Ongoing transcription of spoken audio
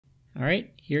All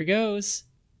right, here goes.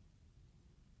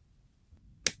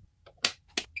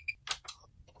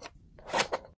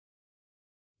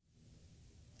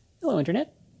 Hello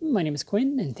Internet, my name is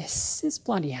Quinn and this is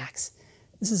Blondihacks.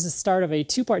 This is the start of a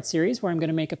two-part series where I'm going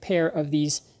to make a pair of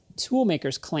these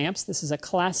Toolmaker's clamps. This is a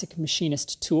classic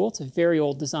machinist tool. It's a very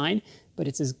old design, but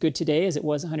it's as good today as it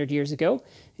was 100 years ago.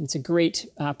 And it's a great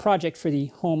project for the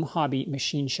home hobby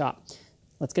machine shop.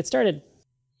 Let's get started.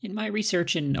 In my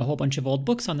research in a whole bunch of old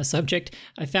books on the subject,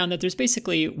 I found that there's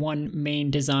basically one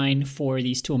main design for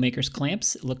these Toolmaker's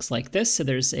clamps. It looks like this. So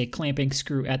there's a clamping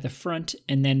screw at the front,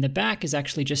 and then the back is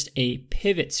actually just a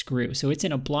pivot screw. So it's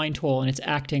in a blind hole and it's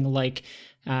acting like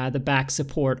the back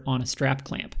support on a strap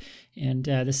clamp. And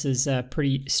this is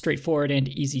pretty straightforward and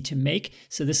easy to make.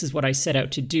 So this is what I set out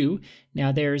to do.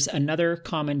 Now there's another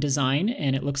common design,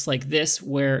 and it looks like this,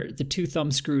 where the two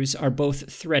thumb screws are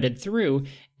both threaded through,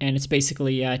 and it's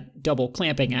basically a double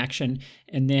clamping action.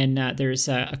 And then there's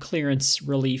a clearance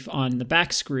relief on the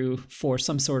back screw for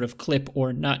some sort of clip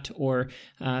or nut or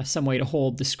some way to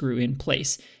hold the screw in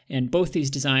place. And both these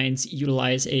designs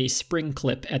utilize a spring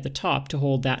clip at the top to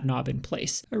hold that knob in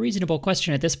place. A reasonable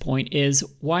question at this point is,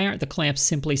 why aren't the clamps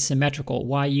simply symmetrical?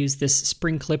 Why use this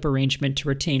spring clip arrangement to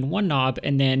retain one knob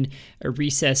and then a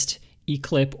recessed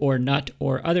E-clip or nut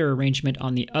or other arrangement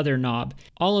on the other knob?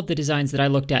 All of the designs that I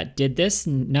looked at did this,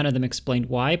 none of them explained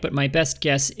why, but my best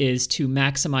guess is to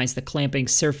maximize the clamping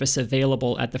surface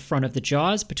available at the front of the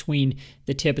jaws between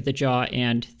the tip of the jaw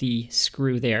and the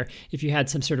screw there. If you had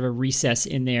some sort of a recess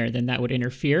in there, then that would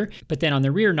interfere. But then on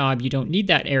the rear knob, you don't need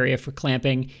that area for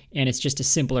clamping, and it's just a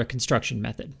simpler construction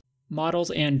method. Models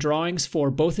and drawings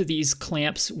for both of these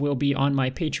clamps will be on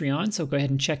my Patreon, so go ahead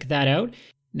and check that out.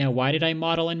 Now, why did I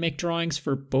model and make drawings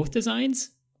for both designs?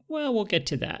 Well, we'll get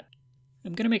to that.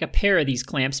 I'm going to make a pair of these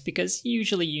clamps because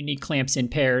usually you need clamps in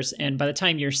pairs, and by the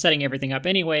time you're setting everything up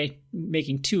anyway,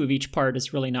 making two of each part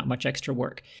is really not much extra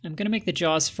work. I'm going to make the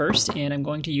jaws first, and I'm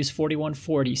going to use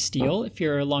 4140 steel. If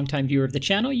you're a longtime viewer of the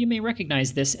channel, you may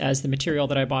recognize this as the material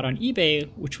that I bought on eBay,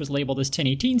 which was labeled as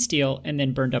 1018 steel, and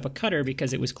then burned up a cutter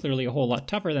because it was clearly a whole lot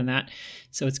tougher than that.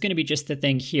 So it's going to be just the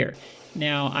thing here.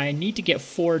 Now, I need to get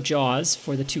 4 jaws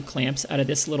for the 2 clamps out of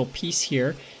this little piece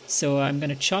here. So I'm going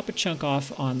to chop a chunk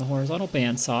off on the horizontal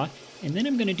bandsaw, and then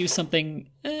I'm going to do something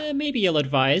maybe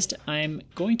ill-advised. I'm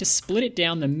going to split it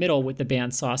down the middle with the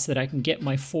bandsaw so that I can get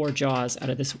my 4 jaws out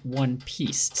of this one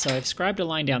piece. So I've scribed a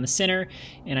line down the center,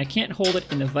 and I can't hold it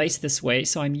in the vise this way,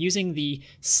 so I'm using the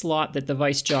slot that the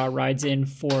vise jaw rides in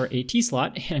for a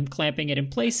T-slot, and I'm clamping it in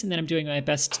place, and then I'm doing my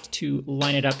best to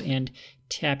line it up and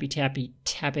tap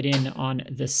it in on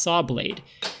the saw blade.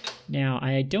 Now,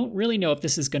 I don't really know if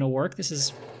this is going to work. This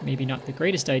is maybe not the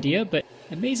greatest idea, but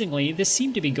amazingly, this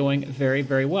seemed to be going very,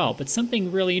 very well. But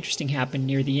something really interesting happened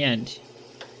near the end.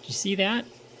 Did you see that?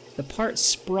 The part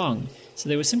sprung. So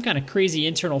there was some kind of crazy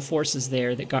internal forces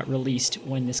there that got released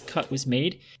when this cut was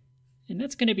made. And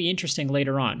that's going to be interesting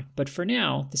later on. But for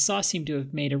now, the saw seemed to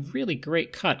have made a really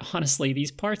great cut. Honestly,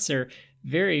 these parts are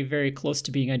very, very close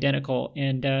to being identical.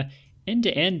 And end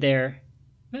to end there,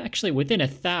 actually within a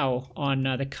thou on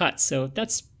the cut, so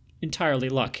that's entirely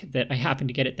luck that I happened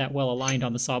to get it that well aligned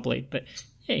on the saw blade, but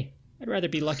hey, I'd rather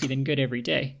be lucky than good every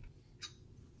day.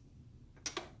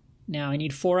 Now I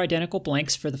need 4 identical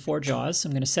blanks for the 4 jaws, so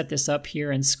I'm going to set this up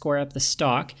here and square up the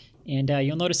stock, and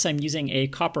you'll notice I'm using a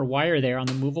copper wire there on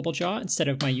the movable jaw instead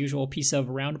of my usual piece of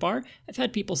round bar. I've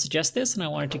had people suggest this and I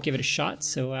wanted to give it a shot,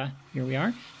 so here we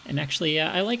are, and actually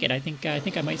I like it. I think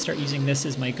I might start using this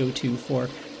as my go-to for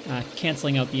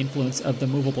canceling out the influence of the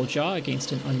movable jaw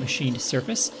against an unmachined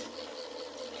surface.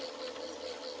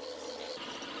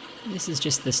 This is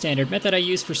just the standard method I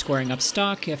use for squaring up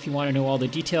stock. If you want to know all the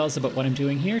details about what I'm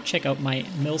doing here, check out my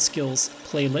Mill Skills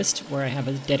playlist where I have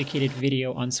a dedicated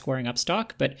video on squaring up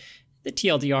stock. But the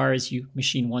TLDR is you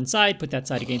machine one side, put that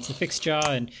side against the fixed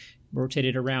jaw, and rotate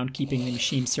it around, keeping the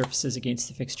machined surfaces against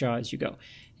the fixed jaw as you go.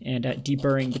 And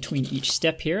deburring between each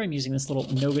step here, I'm using this little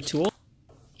Noga tool.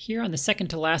 Here on the second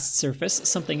to last surface,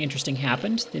 something interesting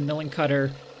happened. The milling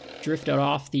cutter drifted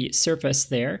off the surface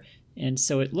there, and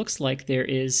so it looks like there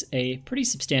is a pretty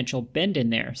substantial bend in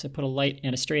there. So I put a light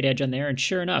and a straight edge on there, and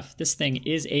sure enough, this thing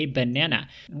is a banana.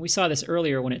 And we saw this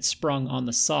earlier when it sprung on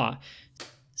the saw.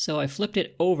 So I flipped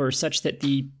it over such that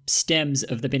the stems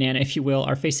of the banana, if you will,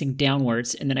 are facing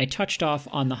downwards, and then I touched off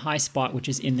on the high spot, which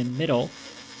is in the middle,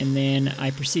 and then I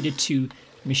proceeded to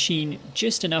machine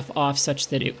just enough off such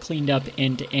that it cleaned up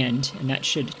end to end, and that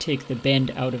should take the bend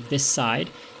out of this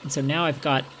side. And so now I've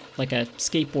got like a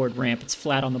skateboard ramp. It's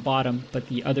flat on the bottom, but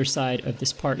the other side of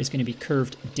this part is going to be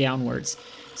curved downwards.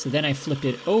 So then I flipped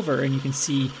it over, and you can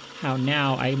see how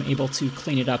now I'm able to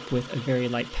clean it up with a very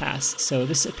light pass. So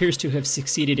this appears to have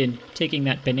succeeded in taking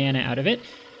that banana out of it.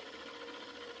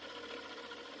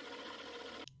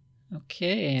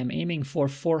 Okay, I'm aiming for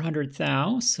 400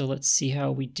 thou, so let's see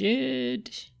how we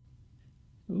did.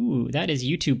 Ooh, that is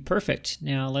YouTube perfect.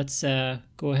 Now let's go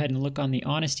ahead and look on the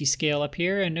honesty scale up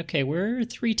here, and okay, we're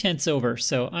 3/10 over,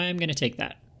 so I'm going to take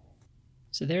that.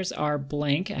 So there's our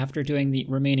blank after doing the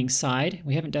remaining side.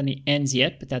 We haven't done the ends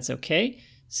yet, but that's okay.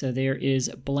 So there is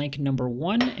blank number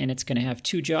 1, and it's going to have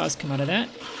 2 jaws come out of that.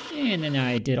 And then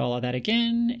I did all of that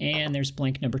again, and there's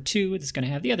blank number 2 that's going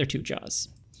to have the other 2 jaws.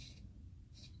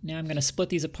 Now I'm going to split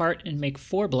these apart and make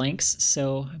 4 blanks,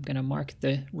 so I'm going to mark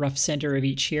the rough center of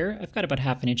each here. I've got about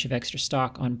 1/2 inch of extra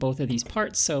stock on both of these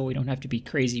parts, so we don't have to be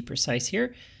crazy precise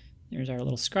here. There's our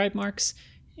little scribe marks,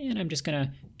 and I'm just going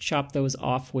to chop those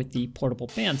off with the portable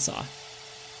bandsaw.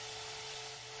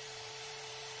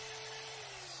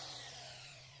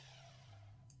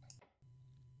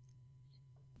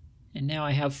 And now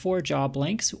I have 4 jaw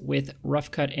blanks with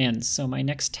rough cut ends. So my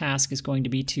next task is going to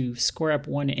be to square up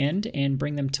one end and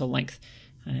bring them to length.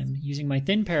 I'm using my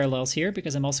thin parallels here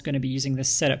because I'm also going to be using this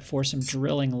setup for some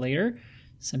drilling later.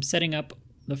 So I'm setting up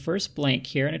the first blank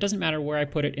here, and it doesn't matter where I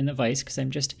put it in the vise because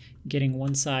I'm just getting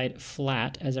one side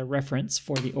flat as a reference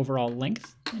for the overall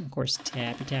length. And of course,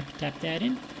 tap that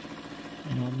in,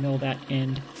 and I'll mill that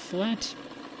end flat.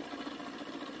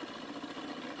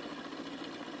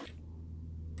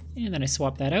 And then I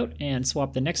swap that out and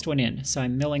swap the next one in. So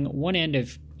I'm milling one end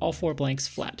of all 4 blanks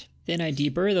flat. Then I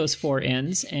deburr those 4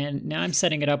 ends, and now I'm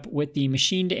setting it up with the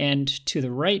machined end to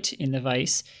the right in the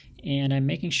vise, and I'm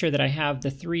making sure that I have the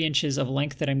 3 inches of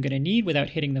length that I'm going to need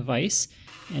without hitting the vise.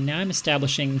 And now I'm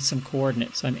establishing some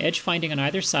coordinates. So I'm edge finding on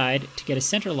either side to get a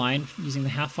center line using the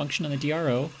half function on the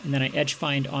DRO, and then I edge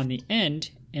find on the end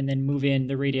and then move in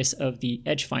the radius of the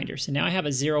edge finder. So now I have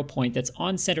a 0 point that's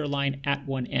on center line at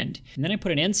one end. And then I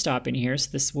put an end stop in here, so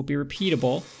this will be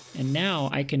repeatable. And now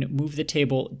I can move the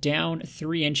table down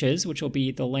 3 inches, which will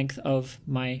be the length of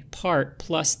my part,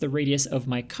 plus the radius of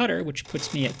my cutter, which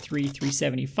puts me at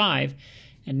 375.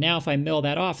 And now if I mill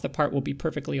that off, the part will be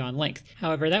perfectly on length.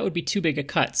 However, that would be too big a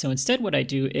cut. So instead what I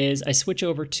do is I switch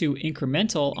over to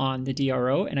incremental on the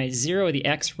DRO, and I zero the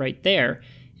X right there.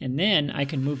 And then I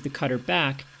can move the cutter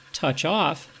back, touch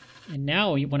off, and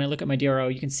now when I look at my DRO,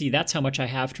 you can see that's how much I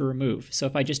have to remove. So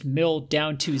if I just mill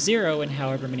down to 0 and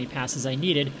however many passes I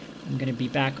needed, I'm going to be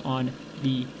back on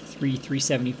the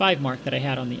 375 mark that I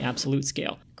had on the absolute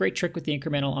scale. Great trick with the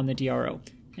incremental on the DRO.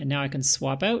 And now I can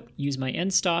swap out, use my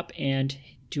end stop, and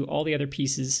do all the other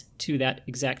pieces to that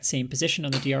exact same position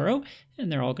on the DRO,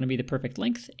 and they're all going to be the perfect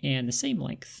length and the same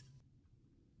length.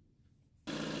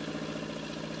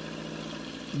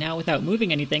 Now without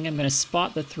moving anything, I'm going to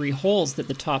spot the 3 holes that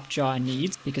the top jaw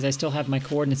needs because I still have my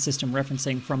coordinate system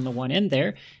referencing from the one end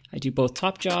there. I do both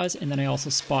top jaws, and then I also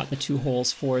spot the 2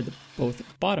 holes for both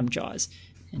bottom jaws.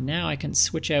 And now I can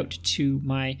switch out to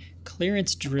my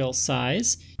clearance drill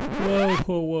size.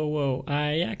 Whoa.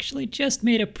 I actually just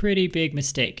made a pretty big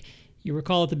mistake. You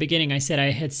recall at the beginning I said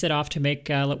I had set off to make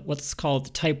what's called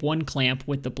the type 1 clamp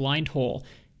with the blind hole.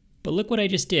 But look what I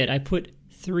just did. I put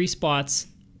 3 spots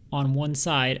on one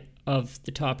side of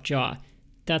the top jaw.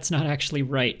 That's not actually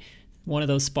right. One of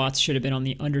those spots should have been on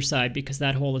the underside because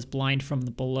that hole is blind from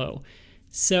the below.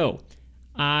 So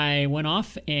I went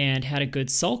off and had a good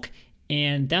sulk,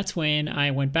 and that's when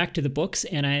I went back to the books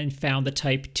and I found the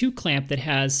type 2 clamp that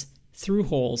has through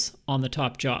holes on the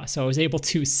top jaw. So I was able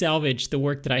to salvage the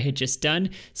work that I had just done.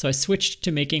 So I switched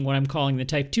to making what I'm calling the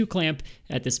type 2 clamp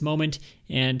at this moment,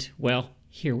 and well,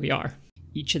 here we are.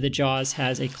 Each of the jaws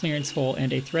has a clearance hole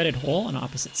and a threaded hole on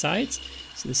opposite sides.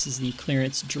 So this is the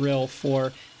clearance drill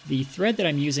for the thread that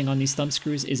I'm using on these thumb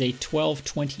screws is a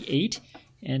 1228.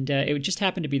 And it would just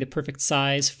happen to be the perfect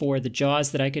size for the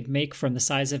jaws that I could make from the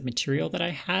size of material that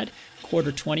I had.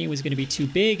 Quarter 20 was going to be too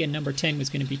big and number 10 was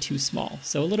going to be too small.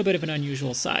 So a little bit of an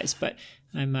unusual size, but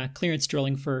I'm clearance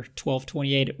drilling for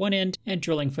 1228 at one end and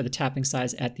drilling for the tapping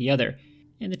size at the other.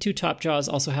 And the 2 top jaws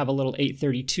also have a little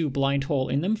 832 blind hole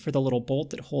in them for the little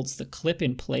bolt that holds the clip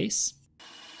in place.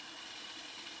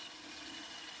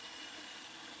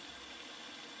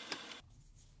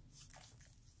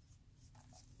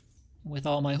 With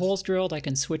all my holes drilled, I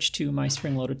can switch to my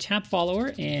spring-loaded tap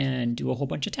follower and do a whole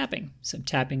bunch of tapping. So I'm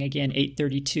tapping again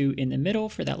 832 in the middle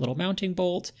for that little mounting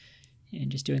bolt, and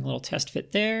just doing a little test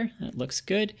fit there. That looks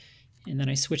good. And then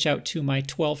I switch out to my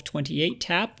 1228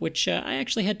 tap, which I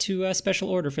actually had to special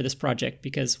order for this project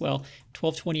because, well,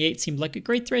 1228 seemed like a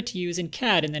great thread to use in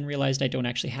CAD and then realized I don't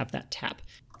actually have that tap.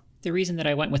 The reason that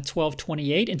I went with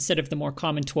 1228 instead of the more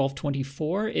common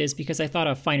 1224 is because I thought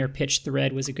a finer pitch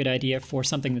thread was a good idea for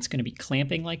something that's going to be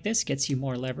clamping like this, gets you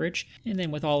more leverage. And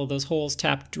then with all of those holes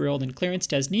tapped, drilled, and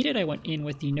clearanced as needed, I went in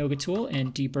with the Noga tool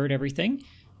and deburred everything.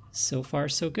 So far,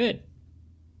 so good.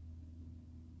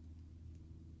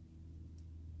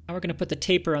 Now we're going to put the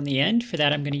taper on the end. For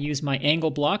that, I'm going to use my angle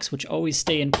blocks, which always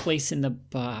stay in place in the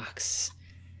box.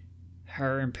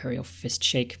 Her Imperial Fist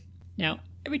Shake. Now,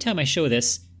 every time I show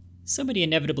this, somebody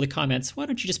inevitably comments, why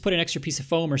don't you just put an extra piece of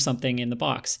foam or something in the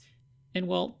box? And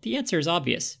well, the answer is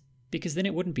obvious, because then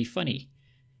it wouldn't be funny.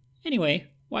 Anyway,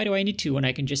 why do I need to when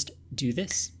I can just do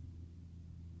this?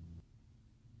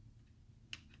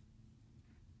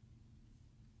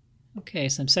 Okay,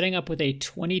 so I'm setting up with a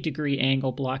 20-degree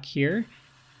angle block here,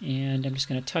 and I'm just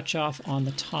going to touch off on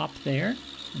the top there,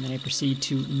 and then I proceed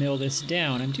to mill this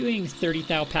down. I'm doing 30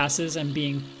 thou passes. I'm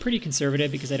being pretty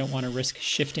conservative because I don't want to risk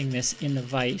shifting this in the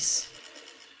vise.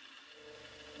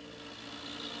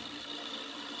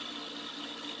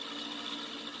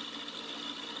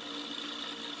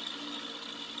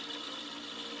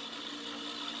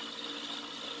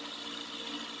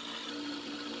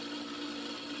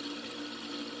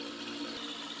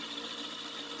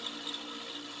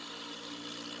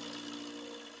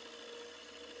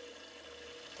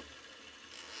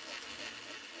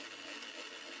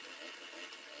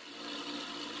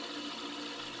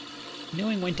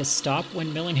 Knowing when to stop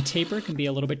when milling a taper can be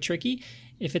a little bit tricky.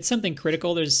 If it's something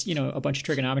critical, there's, a bunch of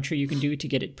trigonometry you can do to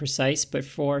get it precise, but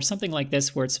for something like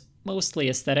this where it's mostly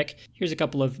aesthetic, here's a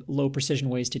couple of low precision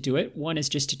ways to do it. One is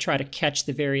just to try to catch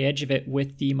the very edge of it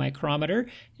with the micrometer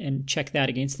and check that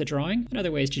against the drawing.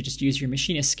 Another way is to just use your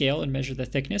machinist scale and measure the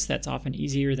thickness. That's often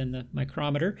easier than the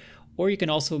micrometer. Or you can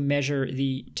also measure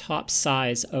the top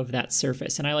size of that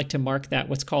surface. And I like to mark that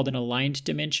what's called an aligned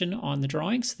dimension on the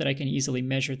drawing so that I can easily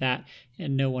measure that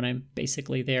and know when I'm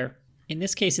basically there. In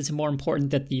this case, it's more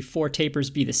important that the 4 tapers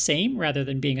be the same rather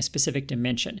than being a specific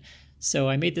dimension. So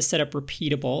I made this setup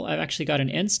repeatable. I've actually got an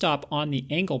end stop on the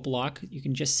angle block. You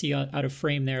can just see out of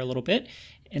frame there a little bit.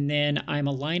 And then I'm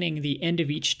aligning the end of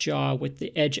each jaw with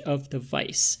the edge of the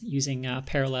vise using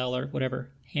parallel or whatever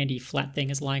handy flat thing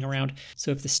is lying around.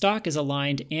 So if the stock is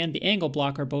aligned and the angle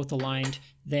block are both aligned,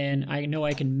 then I know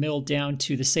I can mill down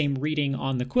to the same reading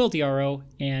on the quill DRO,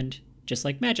 and just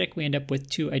like magic, we end up with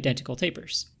 2 identical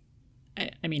tapers.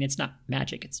 I mean, it's not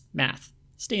magic, it's math.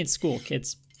 Stay in school,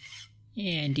 kids.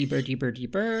 And deburr, deburr,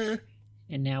 deburr.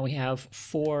 And now we have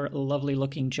 4 lovely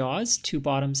looking jaws, 2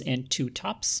 bottoms and 2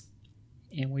 tops.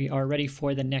 And we are ready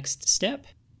for the next step.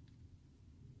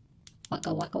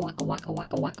 Waka waka waka waka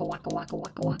waka waka waka waka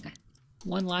waka waka.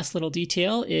 One last little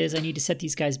detail is I need to set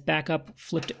these guys back up,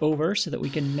 flipped over, so that we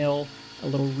can mill a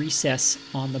little recess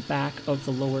on the back of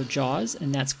the lower jaws,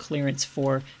 and that's clearance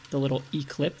for the little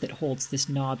E-clip that holds this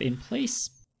knob in place.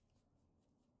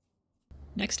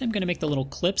 Next, I'm going to make the little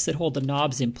clips that hold the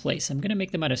knobs in place. I'm going to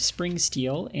make them out of spring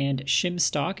steel, and shim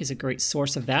stock is a great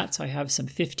source of that. So I have some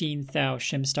 15 thou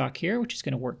shim stock here, which is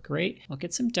going to work great. I'll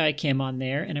get some die cam on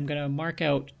there, and I'm going to mark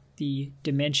out the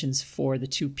dimensions for the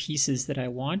 2 pieces that I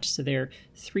want. So they're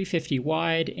 350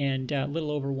 wide and a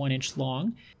little over 1 inch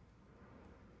long.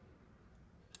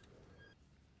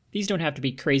 These don't have to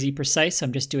be crazy precise.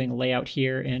 I'm just doing layout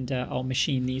here, and I'll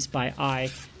machine these by eye.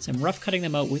 So I'm rough cutting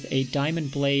them out with a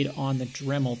diamond blade on the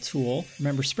Dremel tool.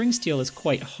 Remember, spring steel is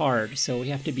quite hard, so we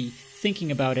have to be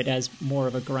thinking about it as more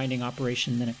of a grinding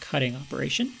operation than a cutting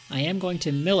operation. I am going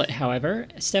to mill it, however.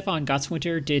 Stefan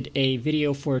Gottswinter did a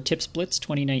video for Tips Blitz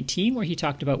 2019 where he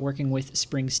talked about working with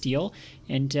spring steel,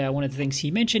 and one of the things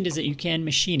he mentioned is that you can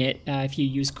machine it if you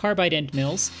use carbide end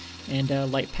mills and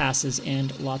light passes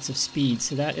and lots of speed.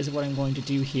 So that is what I'm going to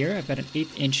do here. I've got an 1/8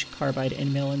 inch carbide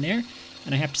end mill in there,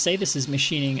 and I have to say this is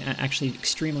machining actually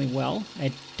extremely well.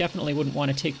 I definitely wouldn't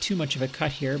want to take too much of a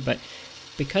cut here, but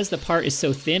because the part is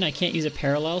so thin, I can't use a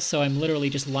parallel, so I'm literally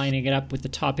just lining it up with the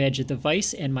top edge of the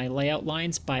vise and my layout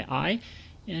lines by eye.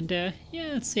 And yeah,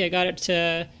 let's see, I got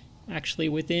it actually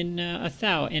within 1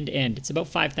 thou end to end. It's about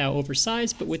 5 thou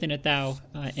oversized, but within 1 thou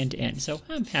end to end, so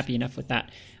I'm happy enough with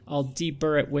that. I'll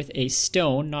deburr it with a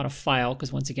stone, not a file,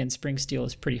 because once again, spring steel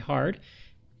is pretty hard.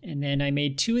 And then I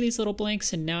made 2 of these little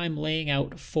blanks, and now I'm laying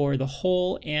out for the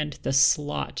hole and the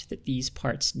slot that these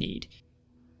parts need.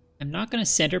 I'm not going to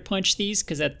center punch these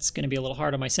because that's going to be a little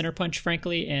hard on my center punch,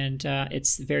 frankly, and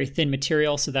it's very thin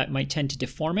material, so that might tend to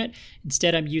deform it.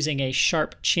 Instead, I'm using a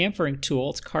sharp chamfering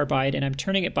tool, it's carbide, and I'm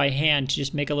turning it by hand to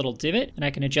just make a little divot, and I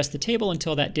can adjust the table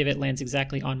until that divot lands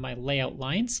exactly on my layout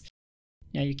lines.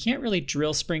 Now you can't really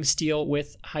drill spring steel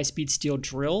with high-speed steel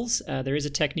drills. There is a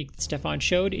technique that Stefan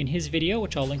showed in his video,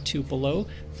 which I'll link to below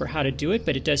for how to do it,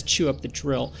 but it does chew up the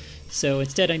drill. So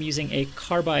instead I'm using a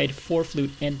carbide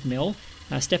 4-flute end mill.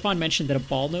 Stefan mentioned that a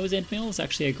ball nose end mill is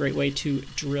actually a great way to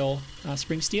drill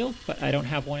spring steel, but I don't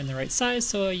have one in the right size,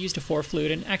 so I used a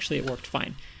 4-flute and actually it worked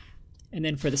fine. And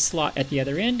then for the slot at the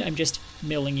other end, I'm just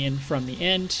milling in from the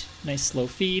end. Nice slow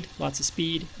feed, lots of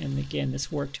speed, and again, this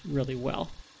worked really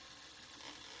well.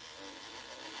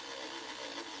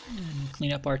 And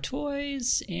clean up our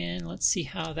toys, and let's see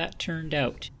how that turned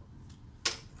out.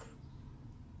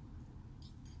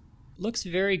 Looks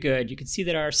very good. You can see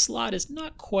that our slot is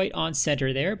not quite on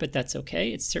center there, but that's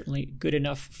okay. It's certainly good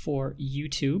enough for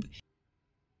YouTube.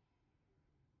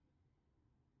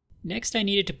 Next, I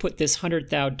needed to put this 100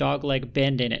 thou dogleg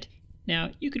bend in it.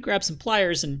 Now, you could grab some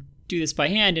pliers and do this by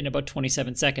hand in about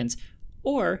 27 seconds,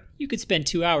 or you could spend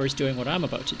 2 hours doing what I'm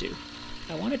about to do.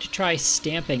 I wanted to try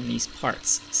stamping these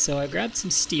parts, so I grabbed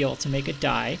some steel to make a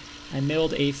die. I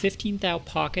milled a 15 thou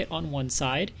pocket on one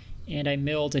side, and I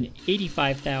milled an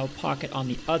 85 thou pocket on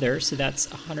the other, so that's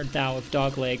 100 thou of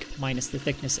dogleg minus the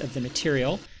thickness of the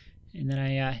material. And then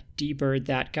I deburred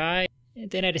that guy. And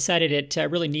then I decided it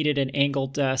really needed an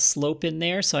angled slope in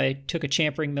there, so I took a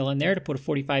chamfering mill in there to put a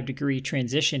 45-degree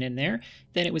transition in there.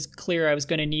 Then it was clear I was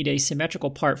going to need a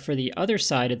symmetrical part for the other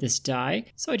side of this die,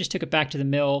 so I just took it back to the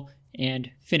mill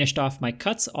and finished off my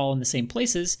cuts all in the same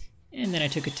places, and then I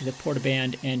took it to the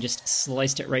portaband and just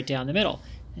sliced it right down the middle.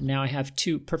 And now I have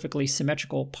two perfectly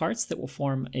symmetrical parts that will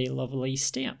form a lovely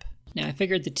stamp. Now I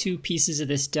figured the two pieces of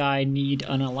this die need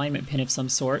an alignment pin of some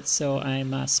sort, so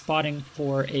I'm spotting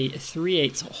for a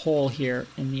 3/8 hole here,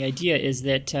 and the idea is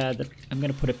that I'm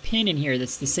going to put a pin in here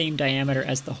that's the same diameter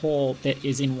as the hole that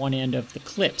is in one end of the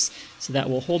clips, so that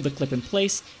will hold the clip in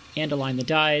place and align the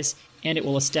dies, and it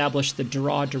will establish the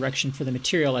draw direction for the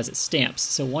material as it stamps.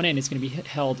 So one end is going to be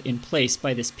held in place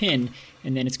by this pin,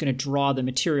 and then it's going to draw the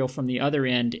material from the other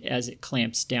end as it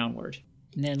clamps downward.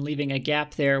 And then leaving a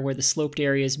gap there where the sloped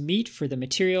areas meet for the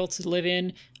material to live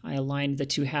in, I aligned the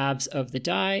two halves of the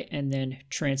die and then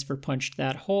transfer punched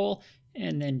that hole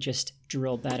and then just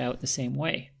drilled that out the same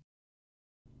way.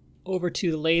 Over to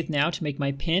the lathe now to make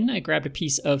my pin. I grabbed a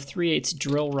piece of 3/8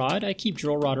 drill rod. I keep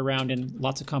drill rod around in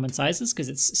lots of common sizes because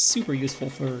it's super useful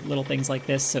for little things like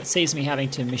this, so it saves me having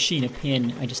to machine a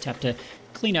pin. I just have to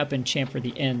clean up and chamfer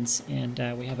the ends, and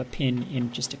we have a pin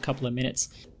in just a couple of minutes.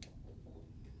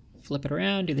 Flip it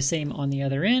around, do the same on the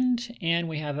other end, and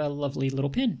we have a lovely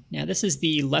little pin. Now this is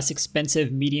the less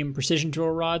expensive medium precision drill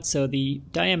rod, so the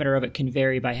diameter of it can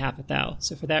vary by 1/2 thou.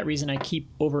 So for that reason I keep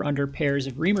over-under pairs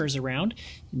of reamers around.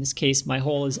 In this case my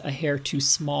hole is a hair too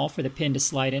small for the pin to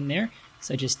slide in there,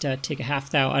 so I just take a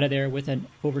 1/2 thou out of there with an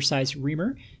oversized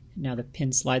reamer. Now the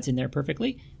pin slides in there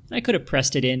perfectly. And I could have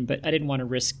pressed it in, but I didn't want to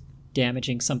risk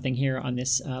damaging something here on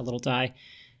this little die.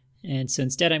 And so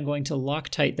instead I'm going to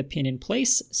Loctite the pin in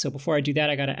place. So before I do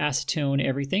that I got to acetone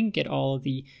everything, get all of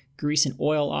the grease and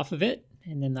oil off of it,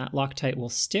 and then that Loctite will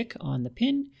stick on the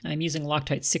pin. I'm using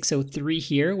Loctite 603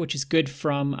 here, which is good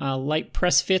from light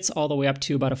press fits all the way up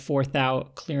to about a 4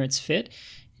 thou clearance fit.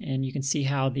 And you can see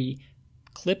how the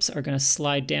clips are going to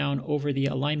slide down over the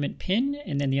alignment pin,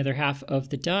 and then the other half of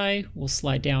the die will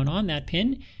slide down on that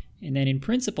pin. And then in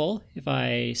principle, if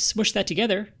I smush that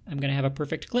together, I'm going to have a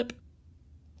perfect clip.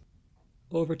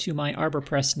 Over to my arbor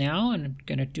press now, and I'm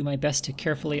going to do my best to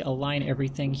carefully align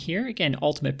everything here. Again,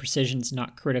 ultimate precision is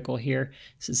not critical here.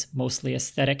 This is mostly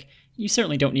aesthetic. You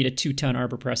certainly don't need a 2-ton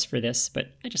arbor press for this,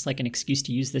 but I just like an excuse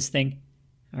to use this thing.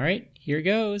 All right, here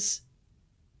goes.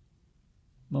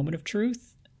 Moment of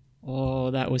truth.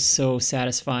 Oh, that was so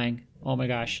satisfying. Oh my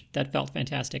gosh, that felt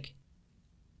fantastic.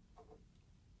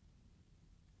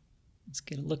 Let's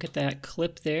get a look at that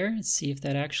clip there and see if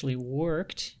that actually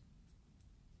worked.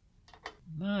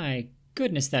 My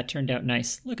goodness, that turned out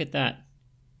nice. Look at that.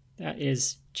 That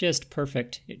is just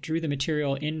perfect. It drew the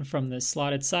material in from the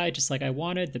slotted side just like I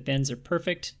wanted. The bends are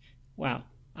perfect. Wow.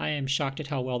 I am shocked at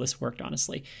how well this worked,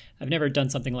 honestly. I've never done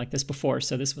something like this before,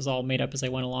 so this was all made up as I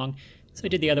went along. So I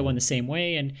did the other one the same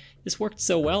way, and this worked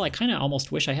so well I kind of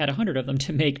almost wish I had 100 of them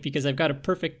to make, because I've got a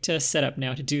perfect setup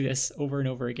now to do this over and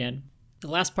over again. The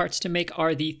last parts to make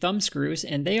are the thumb screws,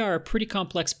 and they are a pretty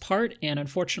complex part, and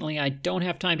unfortunately I don't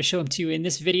have time to show them to you in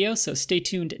this video, so stay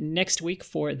tuned next week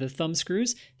for the thumb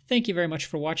screws. Thank you very much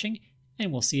for watching,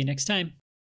 and we'll see you next time.